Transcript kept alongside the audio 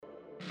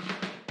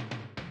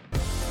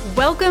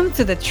Welcome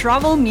to the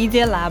Travel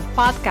Media Lab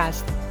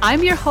podcast.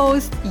 I'm your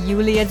host,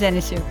 Yulia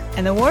Denisuk,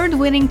 an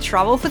award-winning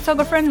travel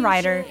photographer and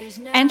writer,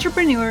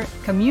 entrepreneur,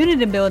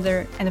 community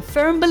builder, and a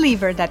firm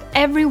believer that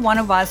every one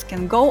of us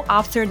can go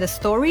after the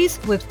stories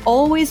we've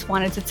always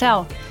wanted to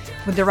tell,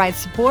 with the right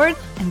support,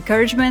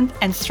 encouragement,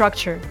 and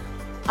structure.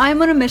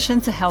 I'm on a mission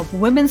to help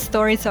women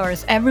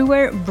storytellers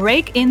everywhere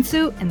break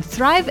into and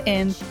thrive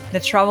in the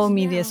travel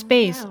media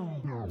space.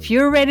 If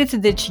you're ready to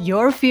ditch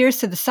your fears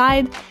to the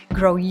side,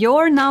 grow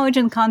your knowledge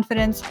and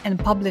confidence, and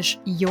publish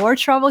your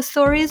travel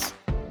stories,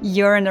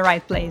 you're in the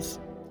right place.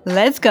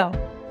 Let's go!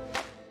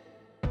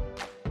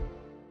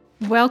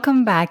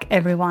 Welcome back,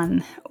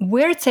 everyone.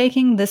 We're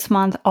taking this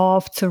month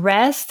off to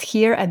rest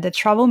here at the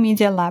Travel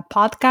Media Lab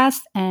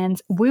podcast,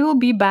 and we will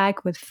be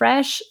back with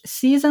fresh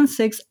Season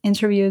 6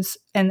 interviews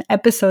and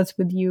episodes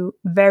with you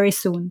very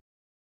soon.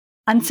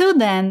 Until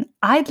then,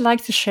 I'd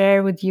like to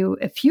share with you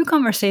a few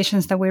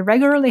conversations that we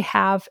regularly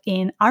have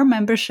in our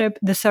membership,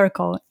 The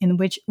Circle, in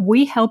which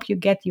we help you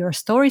get your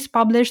stories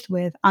published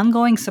with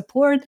ongoing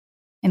support,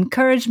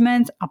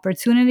 encouragement,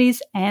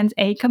 opportunities, and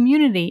a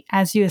community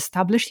as you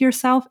establish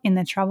yourself in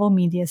the travel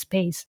media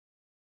space.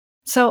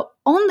 So,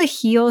 on the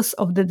heels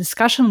of the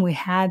discussion we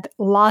had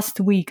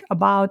last week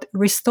about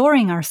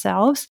restoring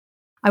ourselves,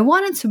 I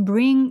wanted to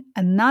bring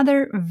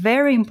another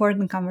very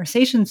important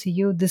conversation to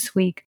you this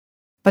week.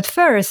 But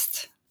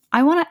first,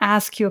 I want to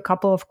ask you a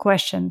couple of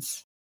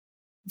questions.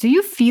 Do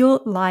you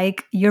feel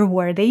like you're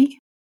worthy?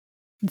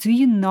 Do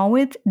you know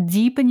it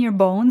deep in your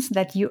bones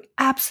that you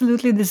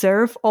absolutely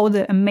deserve all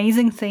the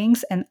amazing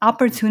things and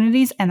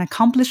opportunities and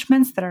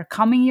accomplishments that are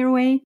coming your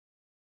way?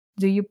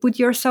 Do you put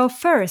yourself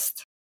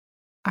first?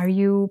 Are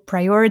you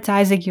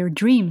prioritizing your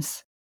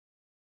dreams?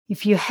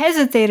 If you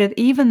hesitated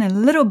even a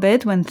little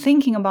bit when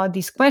thinking about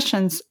these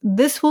questions,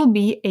 this will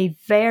be a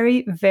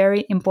very,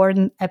 very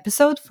important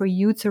episode for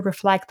you to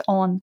reflect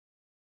on.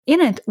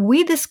 In it,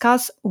 we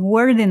discuss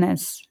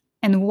worthiness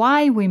and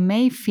why we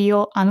may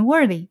feel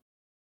unworthy.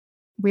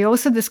 We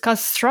also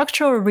discuss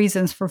structural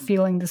reasons for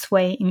feeling this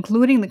way,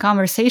 including the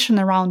conversation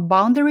around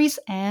boundaries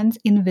and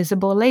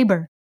invisible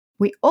labor.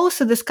 We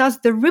also discuss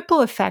the ripple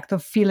effect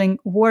of feeling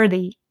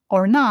worthy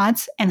or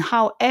not and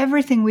how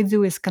everything we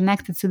do is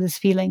connected to this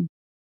feeling.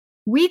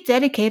 We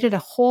dedicated a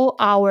whole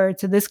hour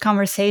to this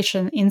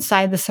conversation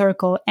inside The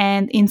Circle,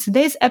 and in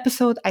today's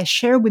episode, I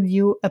share with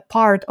you a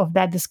part of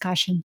that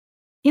discussion.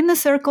 In The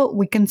Circle,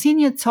 we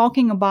continue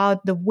talking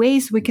about the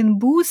ways we can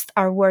boost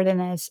our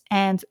worthiness,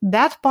 and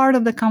that part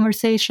of the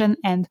conversation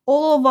and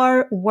all of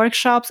our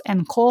workshops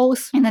and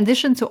calls, in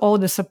addition to all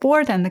the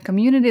support and the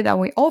community that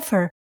we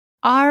offer,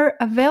 are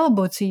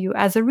available to you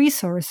as a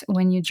resource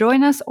when you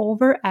join us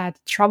over at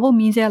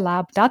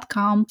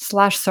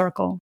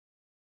travelmedialab.com/circle.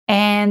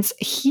 And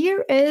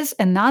here is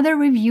another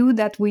review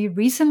that we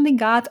recently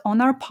got on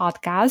our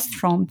podcast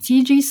from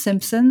TG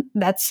Simpson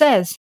that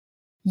says,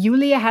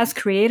 Yulia has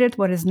created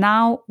what is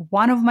now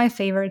one of my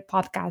favorite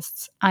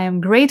podcasts. I am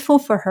grateful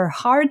for her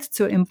heart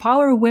to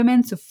empower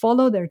women to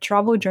follow their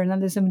travel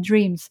journalism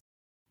dreams.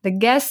 The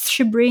guests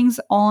she brings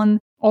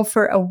on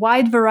offer a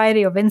wide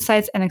variety of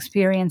insights and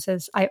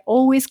experiences. I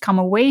always come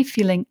away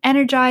feeling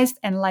energized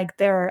and like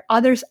there are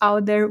others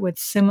out there with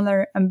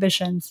similar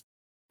ambitions.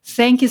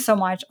 Thank you so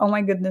much. Oh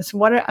my goodness,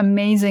 what an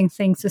amazing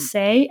thing to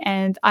say.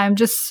 And I'm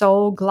just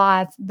so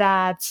glad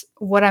that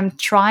what I'm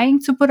trying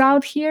to put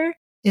out here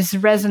is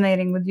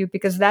resonating with you,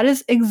 because that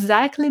is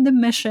exactly the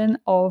mission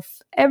of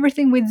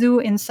everything we do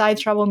inside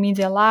Travel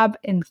Media Lab,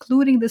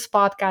 including this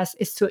podcast,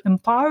 is to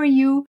empower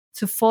you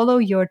to follow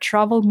your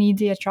travel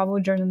media, travel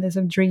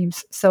journalism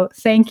dreams. So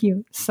thank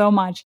you so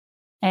much.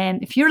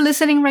 And if you're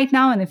listening right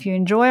now and if you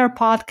enjoy our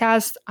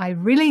podcast, I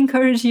really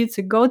encourage you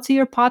to go to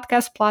your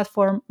podcast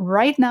platform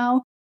right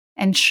now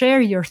and share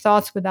your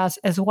thoughts with us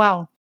as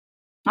well.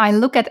 I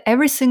look at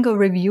every single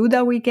review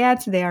that we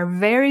get. They are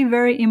very,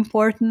 very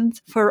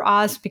important for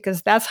us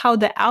because that's how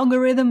the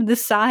algorithm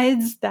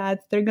decides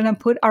that they're going to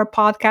put our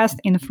podcast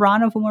in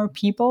front of more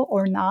people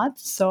or not.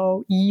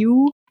 So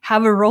you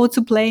have a role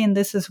to play in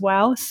this as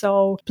well.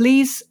 So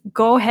please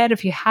go ahead.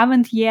 If you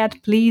haven't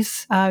yet,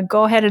 please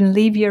go ahead and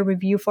leave your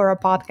review for our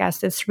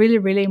podcast. It's really,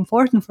 really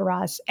important for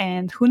us.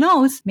 And who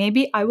knows,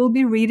 maybe I will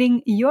be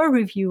reading your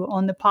review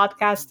on the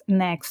podcast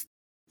next.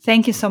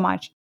 Thank you so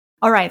much.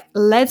 All right,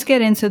 let's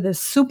get into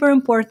this super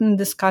important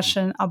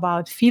discussion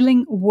about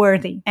feeling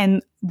worthy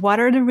and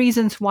what are the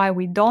reasons why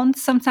we don't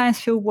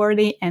sometimes feel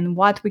worthy and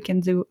what we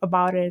can do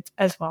about it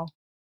as well.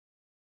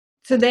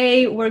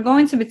 Today, we're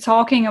going to be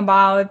talking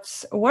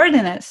about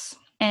worthiness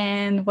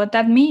and what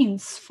that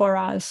means for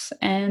us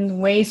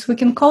and ways we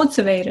can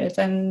cultivate it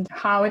and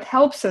how it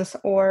helps us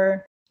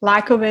or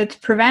lack of it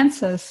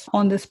prevents us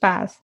on this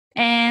path.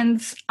 And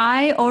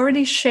I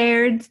already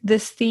shared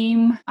this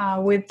theme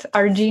with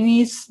our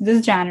genies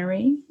this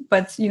January,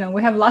 but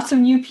we have lots of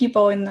new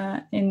people in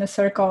the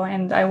circle,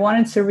 and I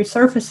wanted to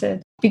resurface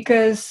it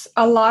because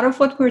a lot of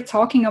what we're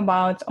talking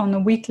about on a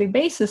weekly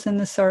basis in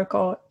the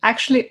circle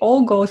actually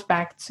all goes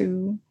back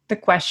to the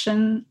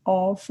question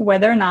of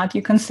whether or not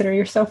you consider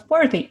yourself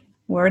worthy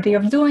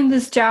of doing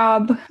this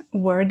job,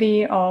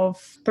 worthy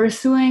of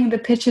pursuing the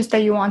pitches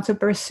that you want to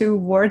pursue,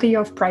 worthy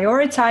of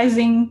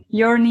prioritizing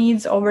your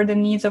needs over the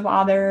needs of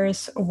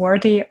others,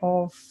 worthy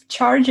of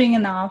charging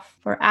enough,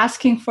 for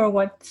asking for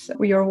what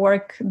your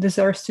work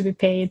deserves to be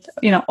paid.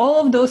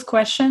 All of those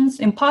questions,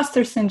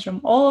 imposter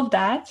syndrome, all of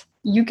that,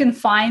 you can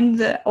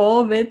find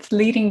all of it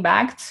leading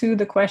back to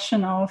the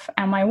question of,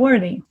 am I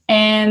worthy?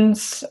 And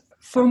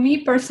for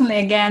me personally,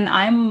 again,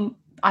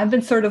 I've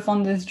been sort of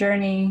on this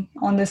journey,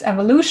 on this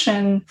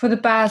evolution for the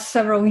past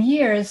several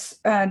years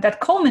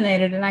that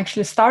culminated and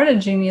actually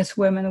started Genius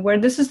Women, where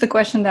this is the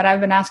question that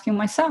I've been asking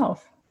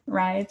myself,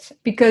 right?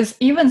 Because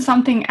even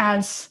something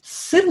as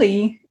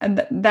silly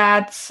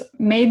that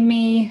made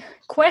me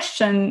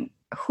question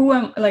who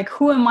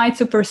am I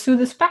to pursue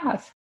this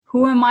path?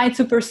 Who am I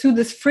to pursue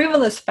this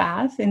frivolous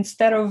path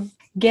instead of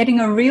getting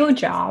a real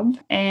job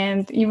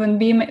and even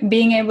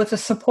being able to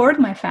support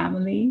my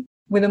family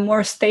with a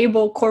more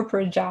stable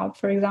corporate job,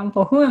 for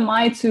example? Who am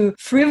I to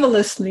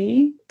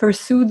frivolously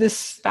pursue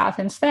this path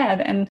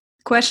instead? And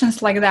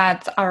questions like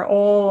that are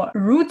all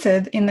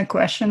rooted in the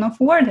question of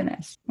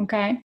worthiness,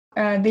 okay?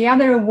 The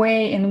other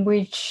way in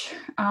which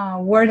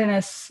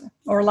worthiness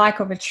or lack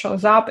of it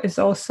shows up is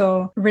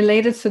also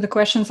related to the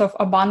questions of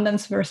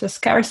abundance versus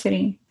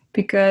scarcity.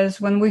 Because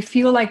when we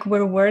feel like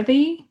we're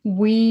worthy,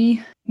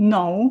 we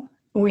know,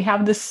 we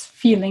have this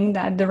feeling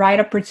that the right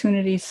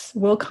opportunities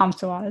will come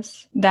to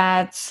us,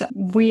 that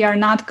we are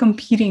not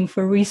competing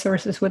for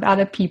resources with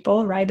other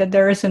people, right? That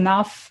there is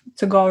enough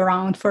to go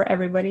around for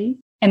everybody.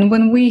 And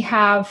when we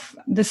have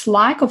this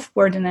lack of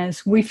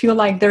worthiness, we feel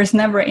like there's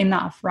never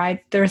enough,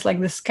 right? There's like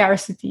this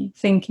scarcity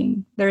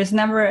thinking.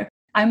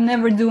 I'm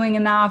never doing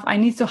enough. I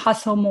need to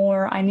hustle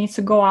more. I need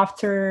to go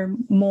after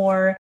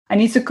more. I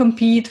need to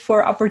compete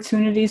for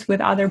opportunities with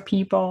other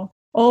people.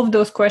 All of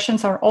those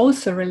questions are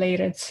also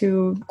related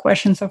to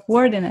questions of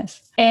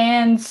worthiness.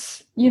 And,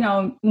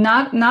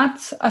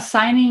 not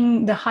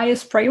assigning the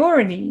highest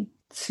priority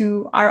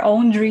to our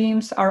own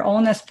dreams, our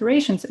own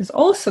aspirations is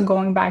also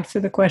going back to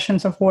the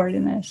questions of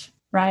worthiness,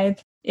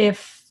 right?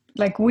 If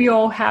we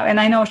all have, and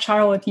I know,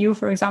 Charlotte, you,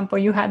 for example,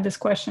 you had this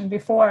question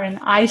before, and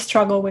I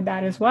struggle with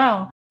that as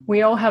well.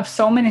 We all have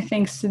so many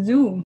things to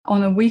do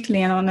on a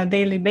weekly and on a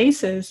daily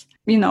basis.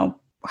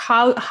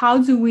 How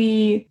do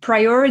we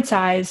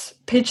prioritize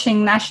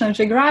pitching National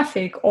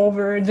Geographic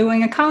over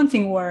doing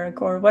accounting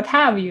work or what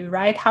have you,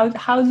 right?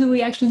 How do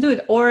we actually do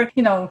it? Or,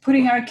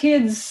 putting our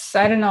kids,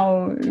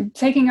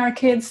 taking our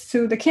kids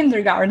to the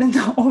kindergarten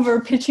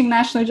over pitching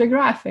National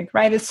Geographic,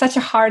 right? It's such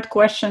a hard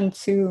question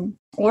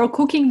or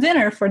cooking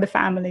dinner for the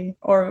family,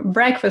 or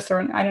breakfast,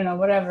 or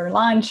whatever,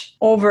 lunch,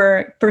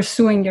 over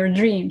pursuing your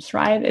dreams,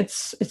 right?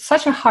 It's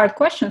such a hard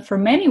question for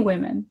many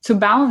women to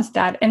balance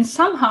that. And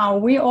somehow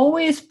we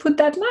always put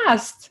that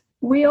last.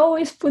 We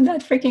always put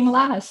that freaking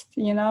last,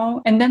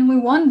 And then we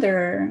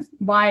wonder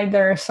why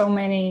there are so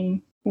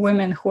many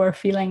women who are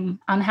feeling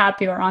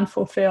unhappy or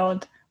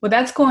unfulfilled. Well,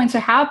 that's going to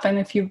happen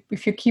if you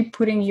keep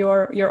putting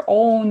your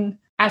own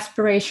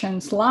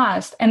aspirations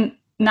last. And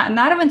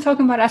not even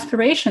talking about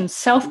aspirations,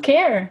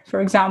 self-care,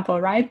 for example,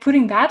 right?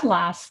 Putting that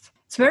last.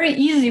 It's very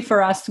easy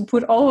for us to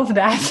put all of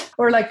that,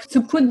 or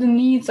to put the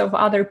needs of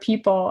other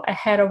people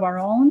ahead of our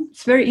own.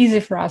 It's very easy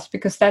for us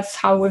because that's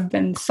how we've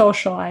been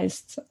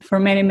socialized for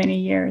many, many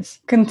years.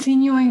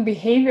 Continuing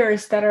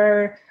behaviors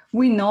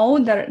we know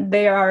that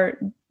they are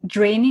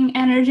draining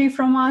energy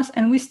from us,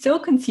 and we still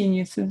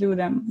continue to do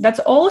them. That's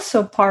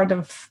also part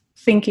of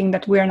thinking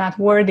that we are not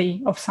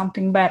worthy of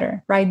something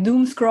better, right?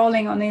 Doom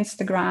scrolling on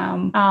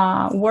Instagram,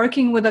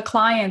 working with a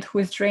client who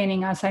is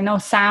draining us. I know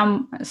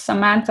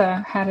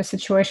Samantha had a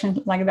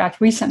situation like that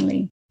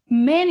recently.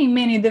 Many,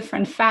 many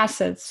different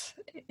facets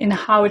in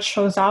how it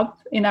shows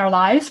up in our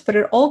lives, but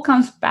it all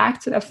comes back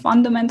to the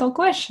fundamental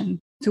question.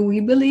 Do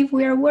we believe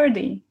we are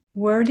worthy?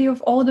 Worthy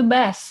of all the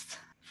best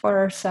for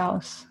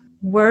ourselves?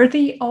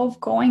 Worthy of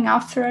going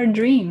after our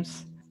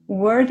dreams?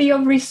 Worthy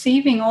of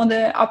receiving all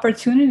the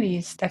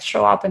opportunities that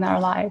show up in our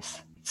lives?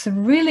 It's a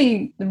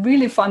really,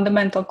 really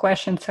fundamental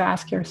question to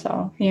ask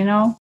yourself,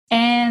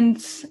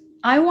 And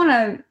I want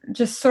to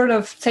just sort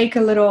of take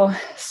a little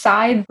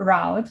side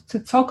route to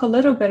talk a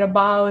little bit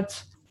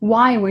about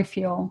why we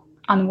feel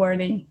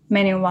unworthy,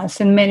 many of us,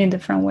 in many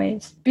different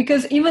ways.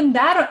 Because even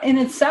that in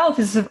itself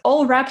is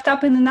all wrapped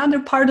up in another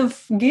part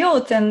of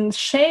guilt and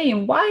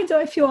shame. Why do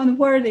I feel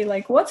unworthy?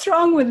 What's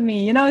wrong with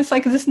me? It's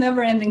like this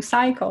never-ending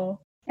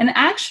cycle. And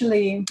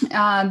actually,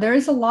 there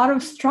is a lot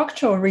of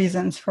structural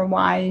reasons for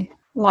why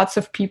lots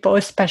of people,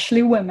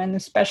 especially women,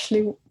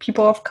 especially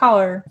people of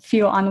color,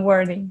 feel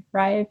unworthy,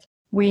 right?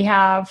 We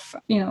have,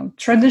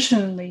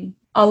 traditionally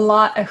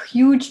a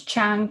huge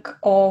chunk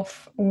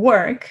of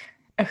work,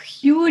 a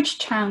huge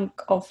chunk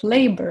of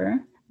labor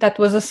that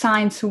was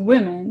assigned to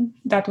women,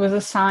 that was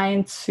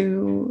assigned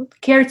to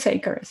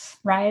caretakers,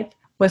 right?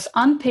 Was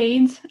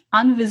unpaid,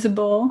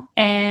 invisible,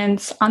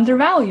 and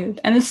undervalued.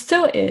 And it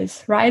still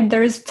is, right?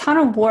 There is a ton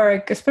of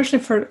work, especially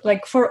for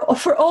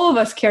all of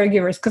us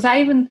caregivers, because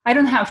I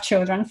don't have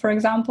children, for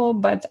example,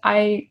 but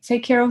I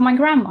take care of my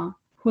grandma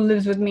who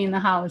lives with me in the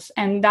house.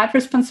 And that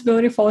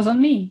responsibility falls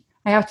on me,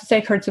 I have to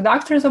take her to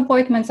doctor's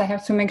appointments. I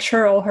have to make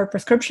sure all her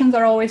prescriptions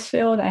are always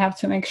filled. I have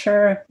to make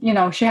sure,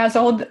 she has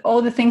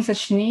all the things that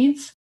she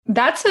needs.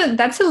 That's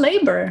a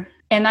labor.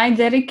 And I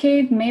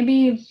dedicate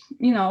maybe,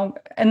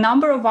 a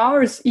number of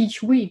hours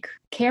each week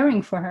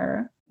caring for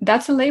her.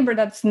 That's a labor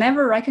that's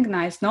never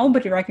recognized.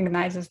 Nobody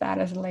recognizes that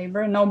as a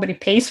labor. Nobody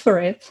pays for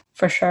it,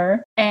 for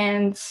sure.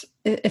 And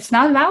it's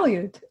not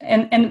valued.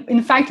 And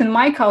in fact, in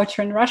my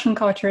culture, in Russian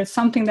culture, it's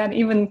something that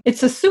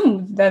it's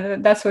assumed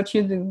that that's what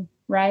you do,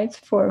 right?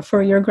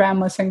 For your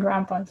grandmas and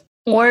grandpas.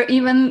 Or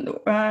even,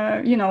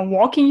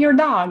 walking your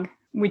dog,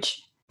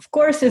 which of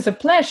course is a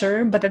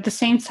pleasure, but at the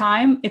same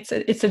time, it's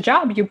a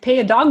job. You pay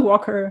a dog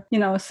walker,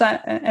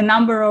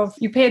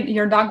 you pay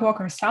your dog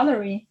walker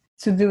salary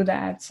to do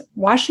that.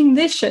 Washing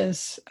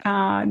dishes,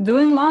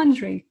 doing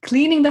laundry,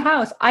 cleaning the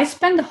house. I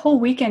spend the whole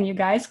weekend, you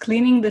guys,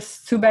 cleaning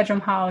this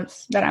 2-bedroom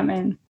house that I'm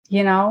in.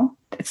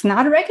 It's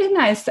not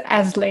recognized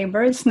as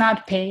labor. It's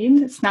not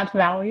paid. It's not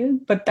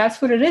valued, but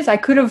that's what it is. I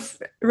could have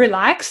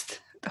relaxed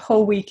the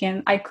whole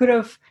weekend. I could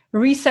have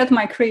reset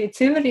my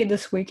creativity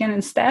this weekend.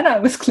 Instead, I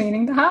was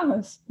cleaning the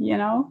house,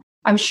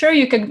 I'm sure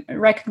you could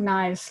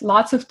recognize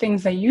lots of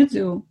things that you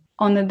do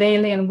on a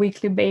daily and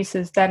weekly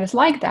basis that is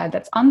like that.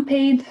 That's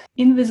unpaid,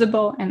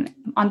 invisible, and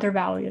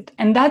undervalued.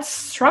 And that's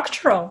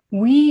structural.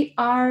 We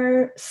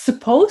are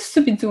supposed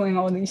to be doing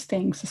all these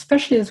things,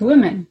 especially as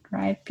women,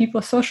 right?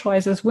 People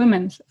socialize as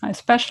women,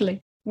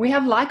 especially. We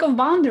have lack of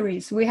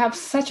boundaries. We have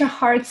such a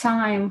hard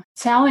time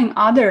telling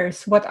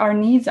others what our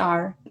needs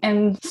are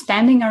and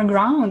standing our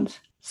ground.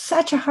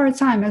 Such a hard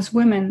time as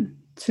women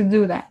to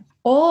do that.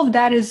 All of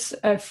that is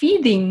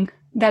feeding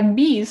that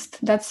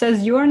beast that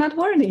says you are not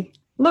worthy.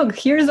 Look,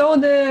 here's all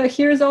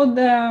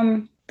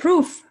the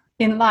proof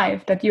in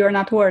life that you are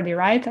not worthy,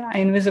 right?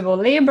 Invisible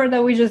labor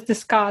that we just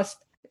discussed,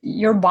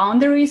 your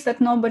boundaries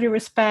that nobody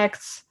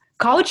respects.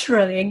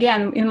 Culturally,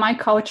 again, in my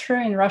culture,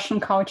 in Russian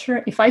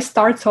culture, if I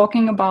start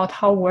talking about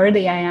how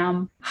worthy I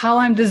am, how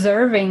I'm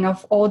deserving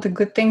of all the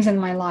good things in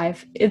my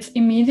life, it's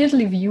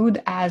immediately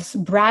viewed as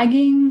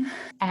bragging,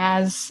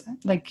 as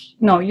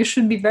no, you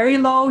should be very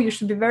low, you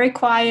should be very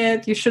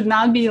quiet, you should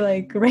not be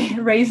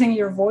raising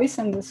your voice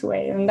in this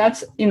way. And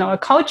that's, a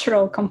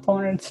cultural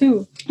component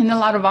too. In a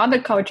lot of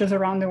other cultures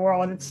around the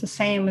world, it's the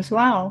same as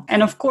well.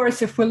 And of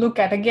course, if we look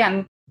at,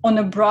 again, on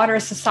a broader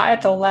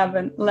societal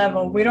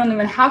level, we don't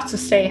even have to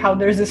say how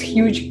there's this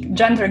huge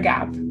gender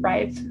gap,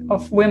 right?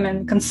 Of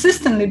women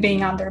consistently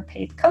being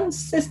underpaid,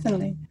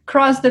 consistently,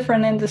 across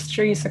different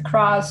industries,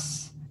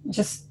 across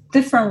just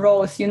different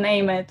roles, you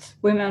name it.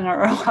 Women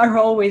are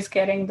always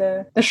getting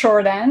the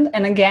short end.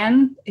 And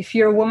again, if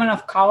you're a woman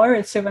of color,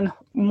 it's even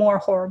more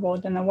horrible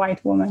than a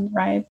white woman,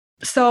 right?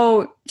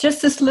 So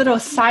just this little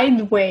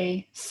sidestep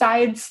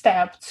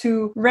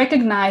to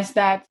recognize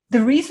that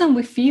the reason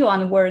we feel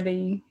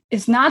unworthy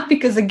is not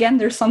because, again,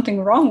 there's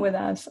something wrong with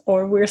us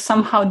or we're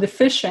somehow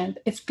deficient.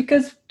 It's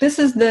because this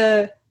is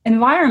the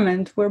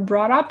environment we're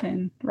brought up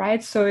in,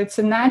 right? So it's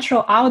a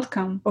natural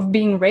outcome of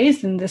being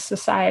raised in this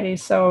society.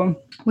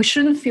 So we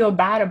shouldn't feel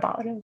bad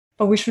about it,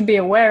 but we should be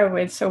aware of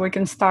it so we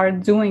can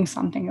start doing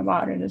something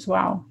about it as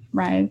well,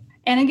 right?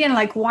 And again,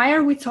 why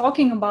are we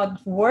talking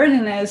about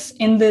worthiness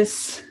in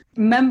this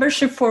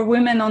membership for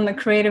women on the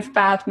creative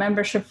path,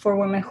 membership for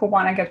women who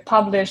want to get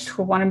published,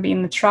 who want to be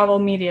in the travel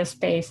media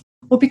space?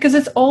 Well, because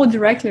it's all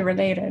directly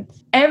related.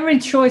 Every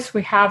choice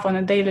we have on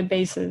a daily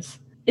basis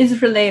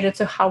is related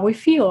to how we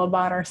feel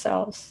about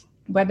ourselves,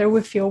 whether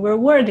we feel we're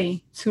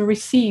worthy to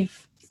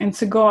receive and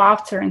to go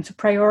after and to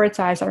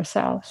prioritize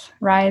ourselves,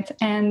 right?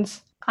 And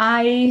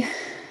I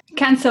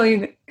can't tell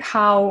you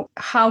how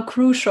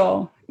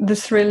crucial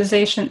this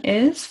realization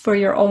is for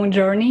your own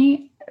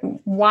journey.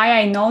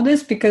 Why I know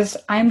this, because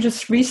I'm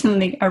just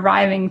recently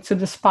arriving to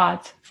the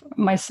spot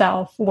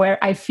myself where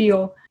I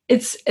feel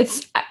it's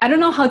I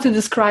don't know how to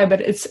describe it.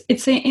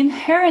 It's an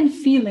inherent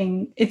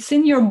feeling. It's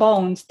in your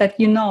bones that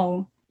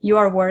you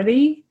are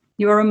worthy,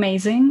 you are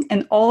amazing,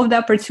 and all of the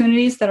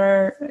opportunities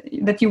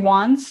that you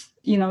want,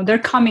 they're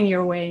coming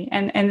your way,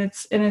 and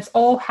it's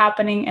all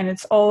happening, and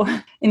it's all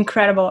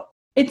incredible.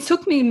 It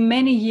took me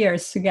many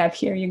years to get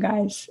here, you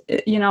guys.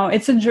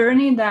 It's a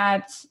journey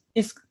that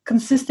is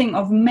consisting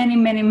of many,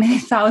 many, many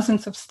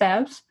thousands of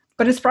steps,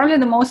 but it's probably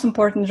the most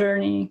important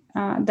journey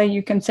that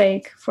you can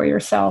take for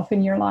yourself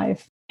in your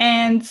life.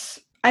 And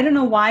I don't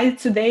know why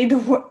today the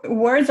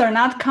words are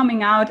not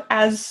coming out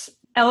as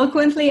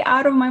eloquently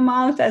out of my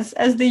mouth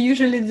as they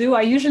usually do.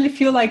 I usually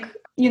feel like,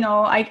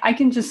 I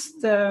can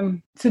just,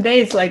 today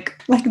it's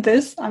like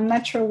this. I'm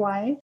not sure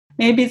why.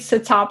 Maybe it's a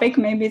topic,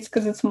 maybe it's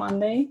because it's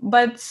Monday,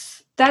 but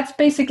that's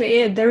basically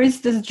it. There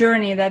is this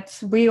journey that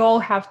we all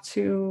have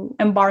to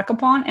embark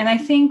upon. And I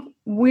think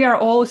we are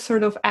all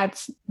sort of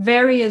at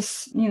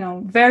various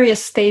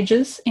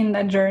stages in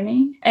that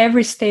journey.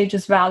 Every stage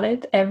is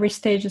valid. Every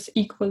stage is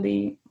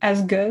equally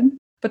as good.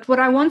 But what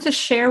I want to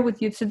share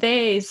with you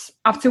today is,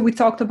 after we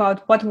talked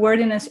about what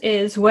worthiness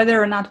is,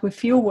 whether or not we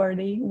feel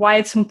worthy, why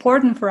it's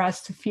important for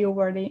us to feel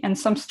worthy, and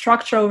some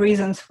structural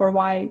reasons for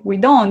why we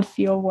don't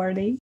feel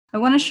worthy, I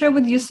want to share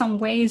with you some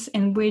ways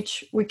in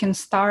which we can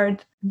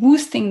start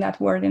boosting that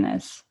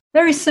worthiness.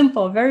 very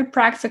simple, very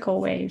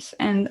practical ways.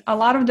 And a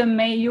lot of them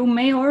you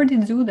may already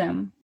do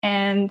them.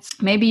 And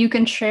maybe you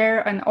can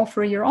share and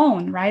offer your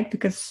own, right?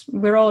 Because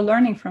we're all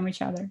learning from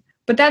each other.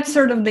 But that's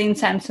sort of the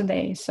intent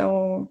today.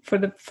 So for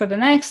the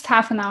next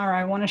half an hour,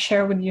 I want to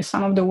share with you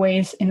some of the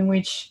ways in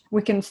which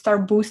we can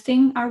start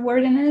boosting our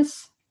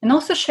worthiness, and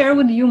also share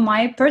with you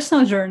my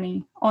personal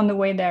journey on the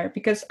way there,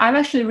 because I've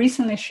actually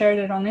recently shared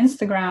it on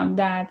Instagram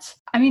that,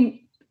 I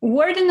mean,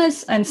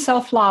 worthiness and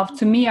self-love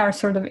to me are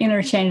sort of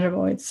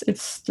interchangeable.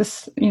 It's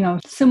this,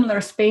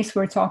 similar space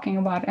we're talking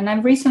about. And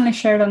I've recently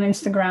shared on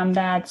Instagram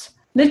that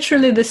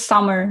literally this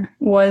summer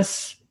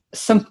was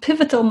some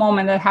pivotal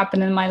moment that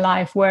happened in my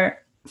life where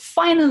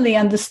finally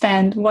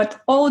understand what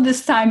all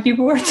this time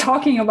people were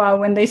talking about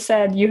when they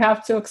said you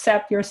have to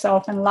accept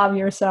yourself and love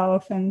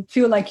yourself and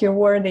feel like you're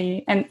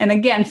worthy, and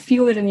again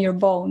feel it in your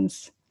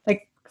bones,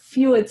 like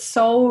feel it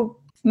so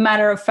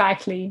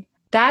matter-of-factly.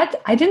 That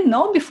I didn't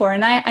know before,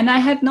 and I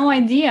had no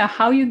idea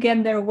how you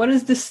get there. What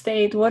is the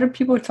state? What are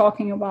people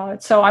talking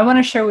about? So I want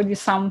to share with you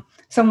some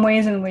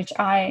ways in which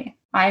I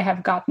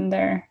have gotten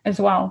there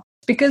as well.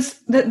 Because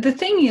the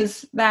thing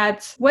is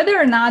that whether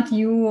or not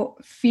you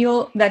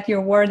feel that you're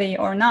worthy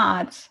or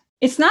not,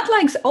 it's not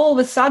like all of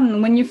a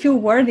sudden when you feel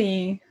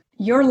worthy,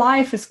 your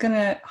life is going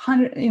to,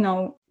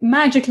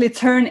 magically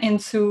turn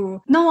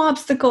into no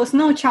obstacles,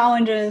 no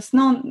challenges,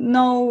 no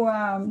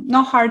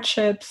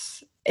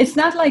hardships. It's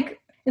not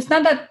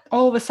that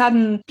all of a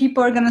sudden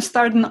people are going to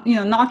start,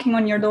 knocking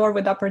on your door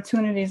with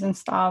opportunities and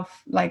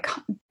stuff like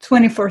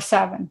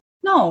 24/7.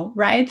 No,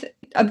 right?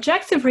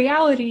 Objective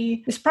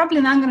reality is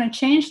probably not going to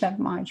change that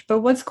much. But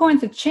what's going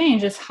to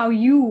change is how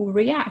you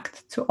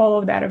react to all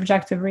of that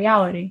objective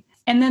reality.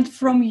 And then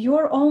from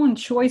your own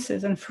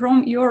choices and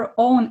from your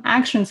own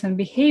actions and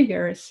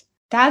behaviors,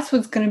 that's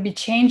what's going to be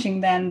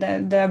changing then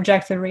the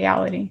objective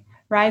reality,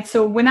 right?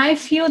 So when I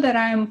feel that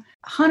I'm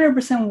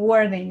 100%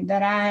 worthy,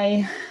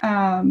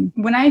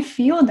 when I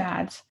feel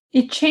that,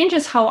 it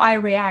changes how I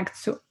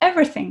react to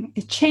everything.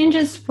 It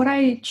changes what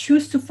I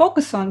choose to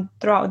focus on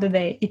throughout the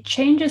day. It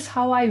changes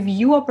how I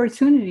view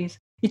opportunities.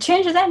 It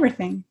changes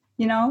everything,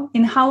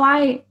 in how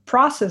I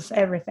process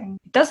everything.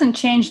 It doesn't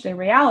change the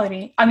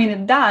reality. I mean,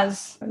 it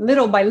does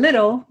little by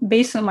little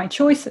based on my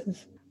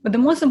choices. But the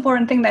most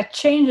important thing that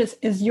changes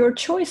is your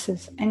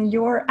choices and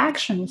your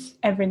actions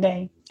every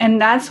day. And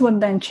that's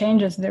what then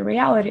changes the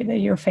reality that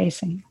you're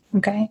facing,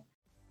 okay?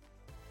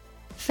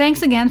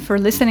 Thanks again for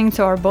listening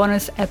to our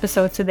bonus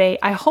episode today.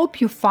 I hope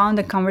you found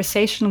the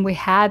conversation we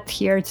had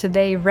here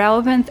today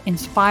relevant,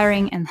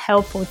 inspiring, and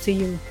helpful to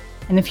you.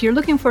 And if you're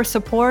looking for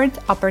support,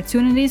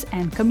 opportunities,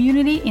 and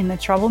community in the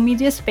travel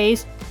media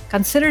space,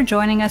 consider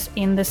joining us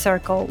in the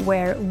Circle,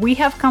 where we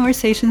have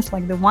conversations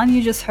like the one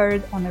you just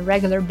heard on a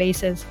regular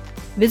basis.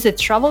 Visit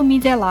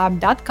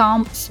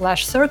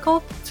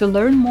travelmedialab.com/circle to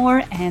learn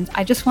more. And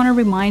I just want to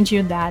remind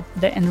you that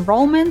the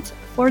enrollment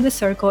for the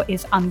Circle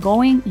is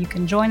ongoing. You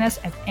can join us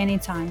at any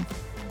time.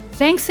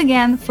 Thanks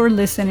again for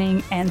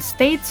listening, and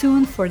stay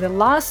tuned for the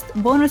last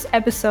bonus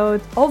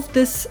episode of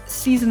this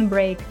season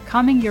break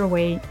coming your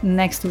way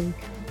next week.